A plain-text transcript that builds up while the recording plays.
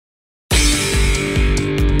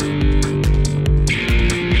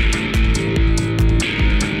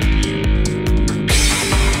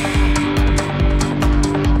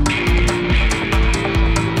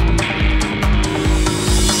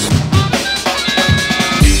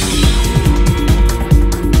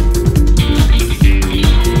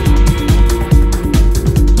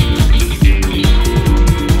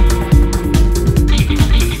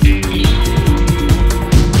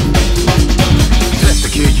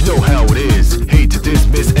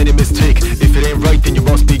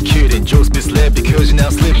now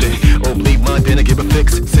slip it. Oh, bleed mine, then I give a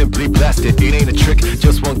fix. Simply blast it, it ain't a trick.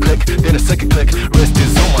 Just one click, then a second click. Rest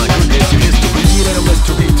is on my goodness, your history. Then a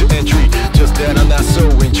mystery to entry. Just that I'm not so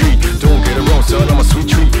intrigued. Don't get it wrong, son, I'm a sweet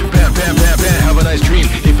treat. Bam, bam, bam, bam, have a nice dream.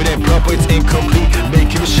 If it ain't proper, it's incomplete. Make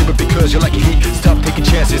you shiver because you like your heat. Stop taking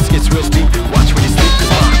chances, it's real steep. Watch when you sleep, cause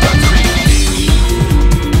my rock's free.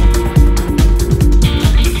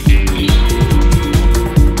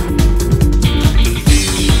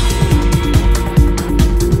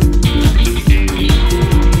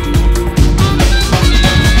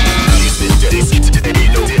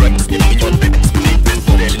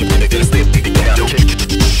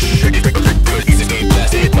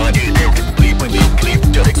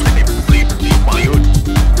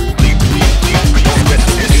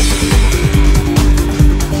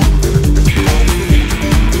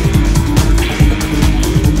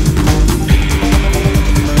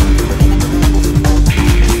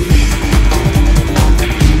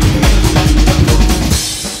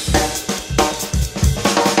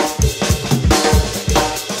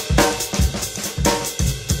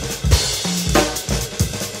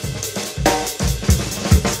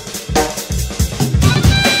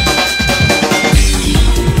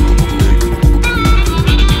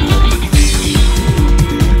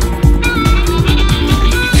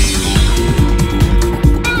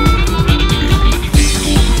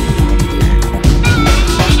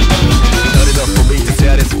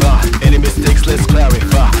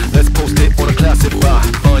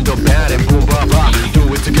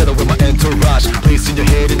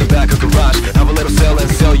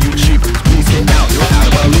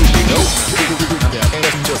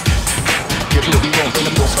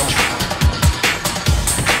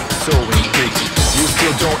 So intrigued. You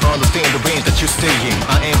still don't understand the range that you're staying.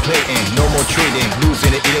 I ain't playing, no more trading.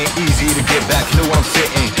 Losing it, it ain't easy to get back. You know what I'm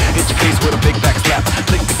saying? Hit your face with a big back slap.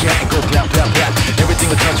 Click the cat and go clap, clap, clap.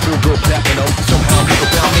 Everything I touch will go platinum. Somehow people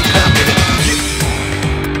down me clapping it.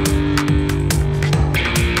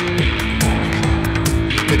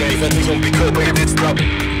 Today, everything's gonna be good, but it's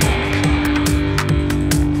trouble.